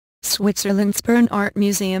Switzerland's Bern Art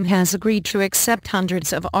Museum has agreed to accept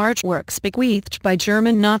hundreds of artworks bequeathed by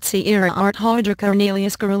German Nazi-era art hoarder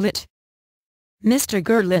Cornelius Gurlitt. Mr.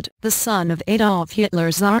 Gurlitt, the son of Adolf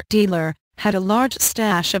Hitler's art dealer, had a large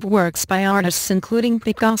stash of works by artists including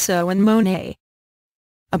Picasso and Monet.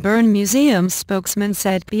 A Bern Museum spokesman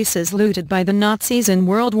said pieces looted by the Nazis in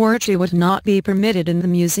World War II would not be permitted in the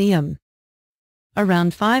museum.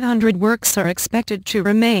 Around 500 works are expected to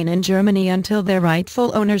remain in Germany until their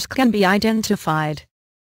rightful owners can be identified.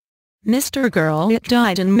 Mr. Gurlitt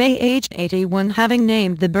died in May aged 81, having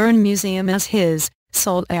named the Bern Museum as his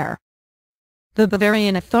sole heir. The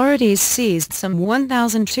Bavarian authorities seized some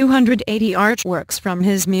 1,280 artworks from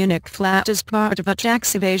his Munich flat as part of a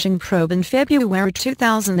tax evasion probe in February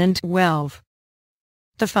 2012.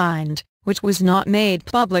 The find, which was not made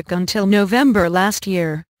public until November last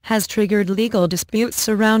year, has triggered legal disputes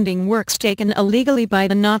surrounding works taken illegally by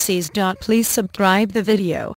the Nazis. Please subscribe the video.